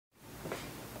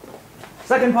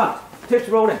Second part, tips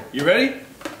rolling. You ready?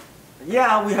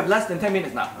 Yeah, we have less than 10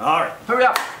 minutes now. All right. Hurry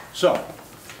up. So,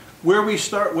 where we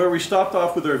stopped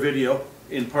off with our video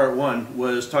in part one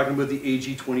was talking about the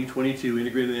AG2022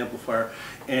 integrated amplifier,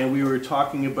 and we were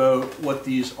talking about what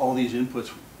all these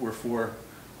inputs were for.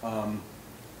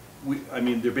 I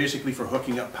mean, they're basically for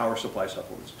hooking up power supply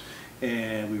supplements,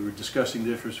 and we were discussing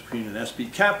the difference between an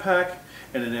SP cap pack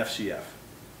and an FCF.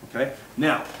 Okay.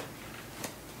 Now,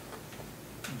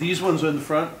 these ones in the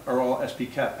front are all SP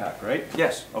cap pack, right?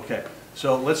 Yes. Okay.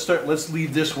 So let's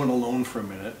leave this one alone for a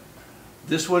minute.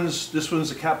 This one's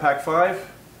a cap pack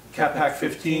 5, cap pack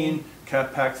 15,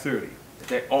 cap pack 30.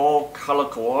 They're all color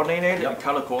coordinated. Yep. And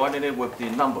color coordinated with the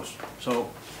numbers. So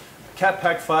cap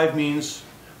pack 5 means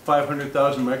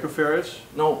 500,000 microfarads.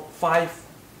 No,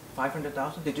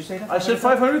 500,000? Did you say that? I said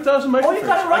 500,000 microfarads. Oh, you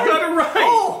got it right. I got it right.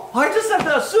 Oh, I just had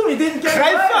to assume you didn't get it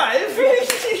Grade right.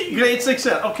 5. Grade 6.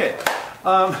 Okay.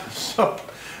 So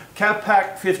cap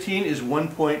pack 15 is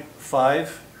 1.5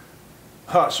 farads.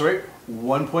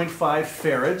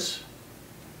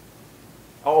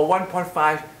 Or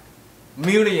 1.5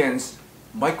 millions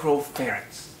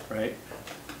microfarads. Right.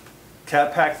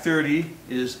 Cap pack 30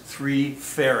 is 3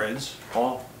 farads.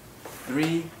 Or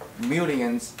 3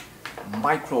 millions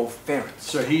microfarads.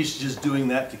 So he's just doing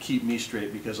that to keep me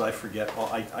straight because I forget.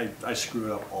 I screw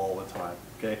it up all the time.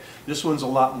 Okay. This one's a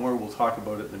lot more. We'll talk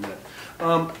about it in a minute.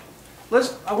 I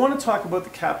want to talk about the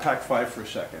cap pack 5 for a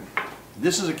second.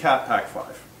 This is a cap pack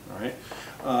 5. All right.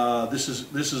 This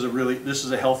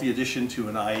is a healthy addition to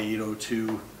an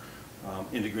AG2022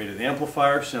 integrated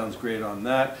amplifier. Sounds great on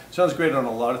that. Sounds great on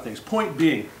a lot of things. Point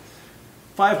being,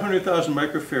 500,000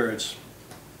 microfarads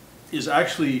is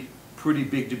actually pretty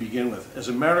big to begin with. As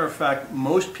a matter of fact,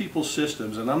 most people's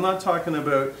systems, and I'm not talking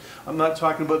about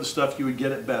the stuff you would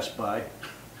get at Best Buy.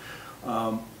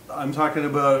 I'm talking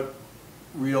about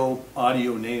real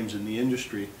audio names in the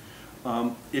industry.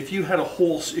 If you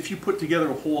put together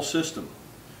a whole system,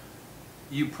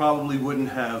 you probably wouldn't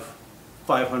have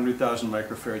 500,000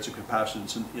 microfarads of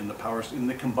capacitance in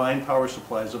the combined power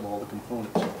supplies of all the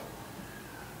components.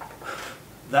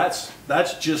 That's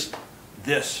just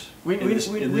this. We're not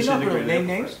going to name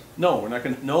names? No, we're not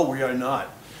going to. No, we are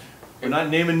not. We're not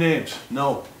naming names.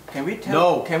 No. Can we tell?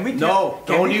 No. Can we tell? No.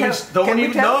 Don't even. Don't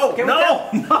even. No.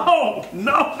 No. No.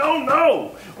 No. No.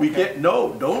 No. We get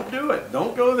no. Don't do it.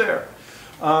 Don't go there.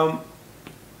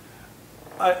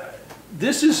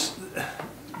 This is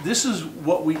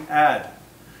what we add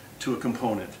to a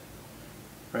component,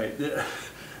 right?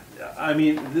 I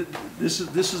mean, this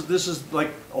is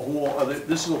like a whole other.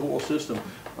 This is a whole system.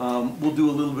 We'll do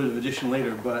a little bit of addition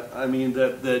later, but I mean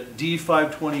the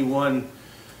D521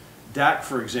 DAC,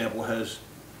 for example, has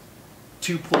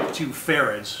 2.2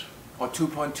 farads, or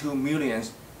 2.2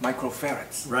 millions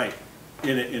microfarads. Right,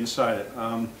 inside it.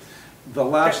 The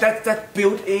last that's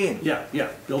built in.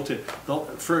 Yeah, built in.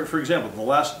 For example, the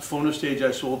last phonostage I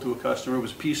sold to a customer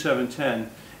was P710,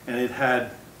 and it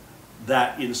had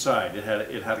that inside. It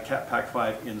had a cap pack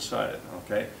 5 inside it.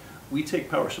 Okay, we take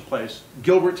power supplies.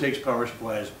 Gilbert takes power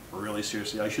supplies really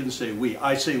seriously. I shouldn't say we.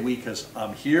 I say we because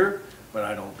I'm here, but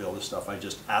I don't build this stuff. I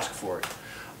just ask for it.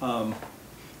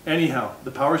 Anyhow,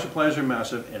 the power supplies are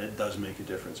massive, and it does make a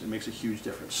difference. It makes a huge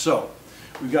difference. So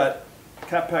we've got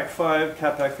cap pack 5,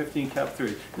 cap pack 15, cap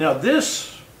 30. Now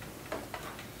this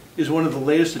is one of the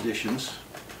latest additions.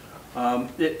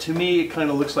 To me, it kind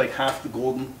of looks like half the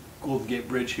Golden Gate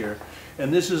Bridge here.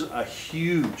 And this is a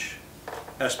huge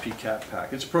SP cap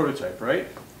pack. It's a prototype, right?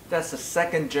 That's the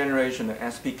second generation of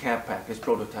SP cap pack. It's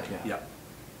prototype, yeah. Yeah.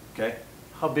 Okay.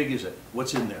 How big is it?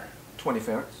 What's in there? 20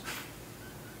 farads.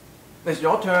 It's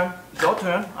your turn. It's your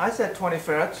turn. I said 20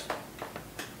 farads.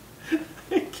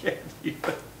 I can't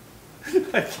even.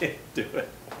 I can't do it.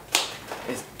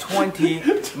 It's 20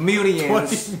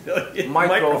 millions 20 million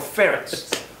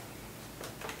microfarads.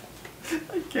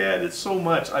 I can't. It's so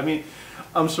much. I mean,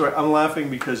 I'm sorry. I'm laughing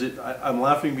because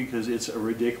it's a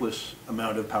ridiculous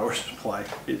amount of power supply.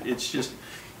 It's just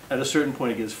at a certain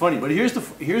point it gets funny. But here's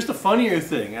the funnier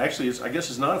thing. Actually, I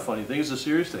guess it's not a funny thing. It's a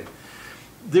serious thing.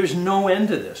 There's no end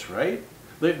to this, right?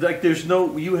 Like there's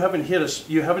no. You haven't hit a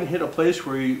place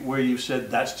where you've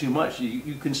said that's too much.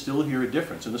 You can still hear a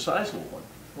difference in a sizable one.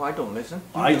 Well, I don't listen.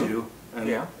 I do. And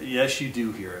yeah. Yes, you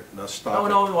do hear it. Now stop.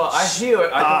 No, well, I hear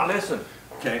it. I don't listen.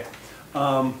 Okay.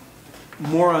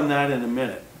 More on that in a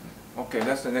minute. Okay,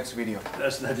 that's the next video.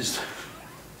 That is.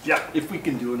 Yeah, if we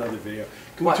can do another video.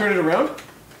 Can What? we turn it around?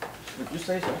 Did you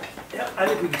say so? Yeah, I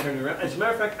think we can turn it around. As a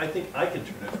matter of fact, I think I can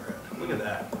turn it around. Look at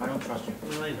that. I don't trust you.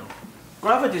 Well, I know.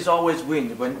 Gravity's always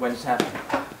wins when it's happening.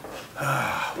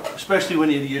 Especially when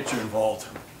idiots are involved.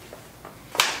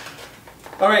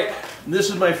 All right, And this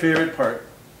is my favorite part.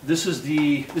 This is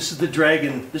the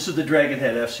Dragon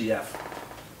Head FCF.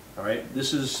 All right.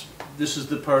 This is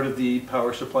the part of the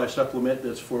power supply supplement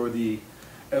that's for the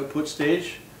output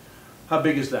stage. How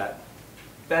big is that?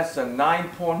 That's a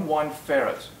 9.1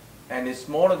 farad, and it's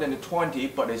smaller than the 20,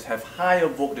 but it has higher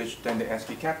voltage than the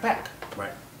SD cap pack.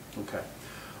 Right. Okay.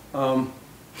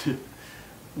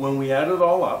 When we add it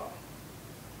all up,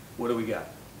 what do we got?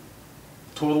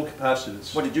 Total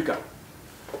capacitance. What did you got?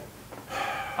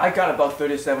 I got about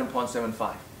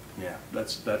 37.75. Yeah, that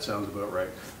sounds about right.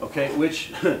 Okay,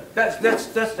 which That's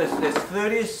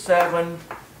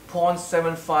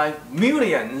 37.75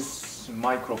 millions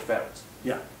microfarads.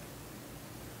 yeah,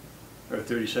 or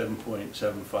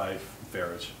 37.75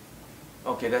 farads.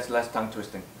 Okay, that's less tongue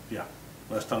twisting. Yeah,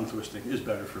 less tongue twisting is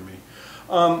better for me.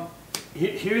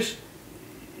 Here's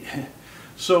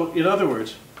so in other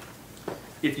words,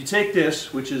 if you take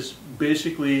this, which is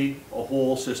basically a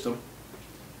whole system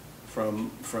from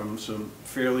some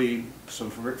fairly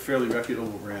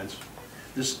reputable brands,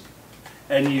 this,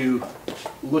 and you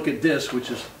look at this, which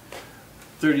is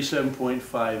 37.5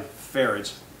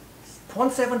 farads.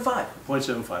 0.75.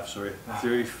 0.75, sorry,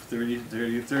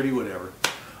 30, whatever.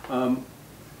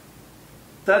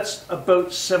 That's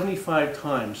about 75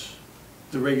 times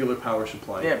the regular power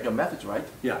supply. Yeah, your method's right.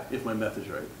 Yeah, if my method's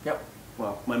right. Yep.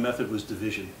 Well, my method was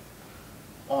division.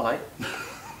 All right.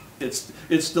 It's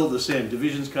still the same.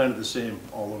 Division's kind of the same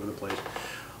all over the place.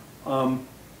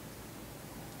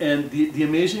 And the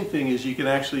amazing thing is you can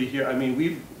actually hear, I mean,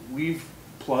 we've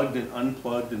plugged and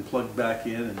unplugged and plugged back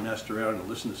in and messed around and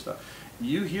listened to stuff.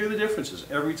 You hear the differences.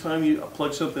 Every time you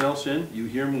plug something else in, you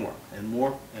hear more and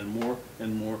more and more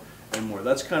and more and more.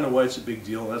 That's kind of why it's a big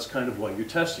deal. That's kind of why you're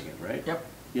testing it, right? Yep.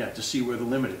 Yeah, to see where the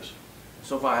limit is.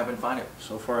 So far I haven't found it.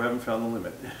 So far I haven't found the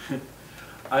limit.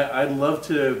 I'd love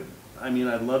to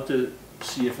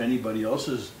see if anybody else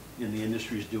is in the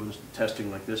industry is doing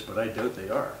testing like this, but I doubt they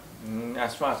are.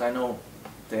 As far as I know,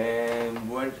 there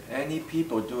weren't any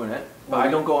people doing it, but Well,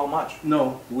 I don't go out much.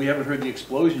 No, we haven't heard the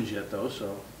explosions yet though,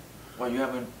 so. Well, you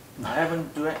haven't. I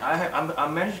haven't do it. I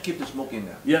managed to keep the smoke in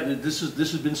there. Yeah, this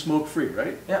has been smoke free,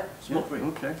 right? Yeah, smoke free.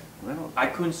 Okay. Well, I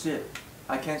couldn't see it.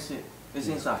 I can't see it. It's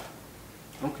inside.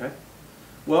 okay.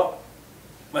 Well,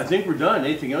 I think we're done.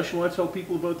 Anything else you want to tell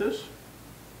people about this?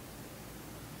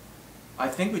 I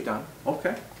think we're done.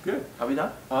 Okay, good. Are we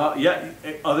done? Yeah,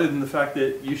 other than the fact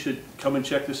that you should come and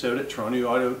check this out at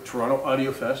Toronto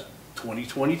Audio Fest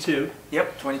 2022. Yep,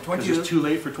 Because 2022. it's too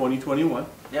late for 2021.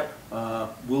 Yep.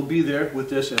 We'll be there with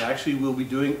this, and actually we'll be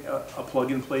doing a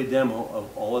plug-and-play demo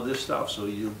of all of this stuff, so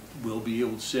you will be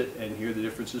able to sit and hear the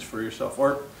differences for yourself,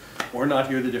 or not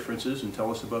hear the differences and tell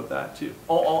us about that too.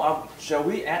 Shall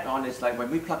we add on this, like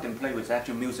when we plug and play with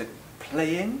actual music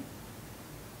playing?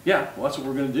 Yeah, well, that's what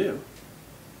we're going to do.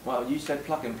 Well, you said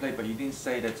plug and play, but you didn't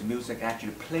say that the music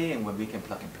actually playing when we can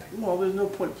plug and play. Well, there's no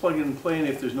point plugging and playing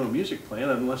if there's no music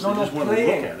playing, unless they just want to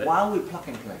playing look at it. while we plug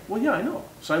and play. Well, yeah, I know.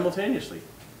 Simultaneously.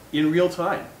 In real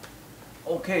time.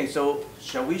 Okay, so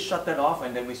shall we shut that off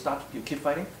and then we start, you keep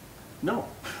fighting? No.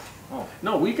 Oh.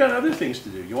 No, we got other things to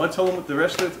do. You want to tell them what the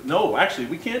rest of... No, actually,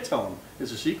 we can't tell them.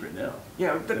 It's a secret now.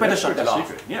 Yeah, The better next shut part's that a off.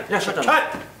 secret. Yeah, Yeah, shut that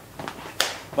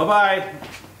off. Bye-bye.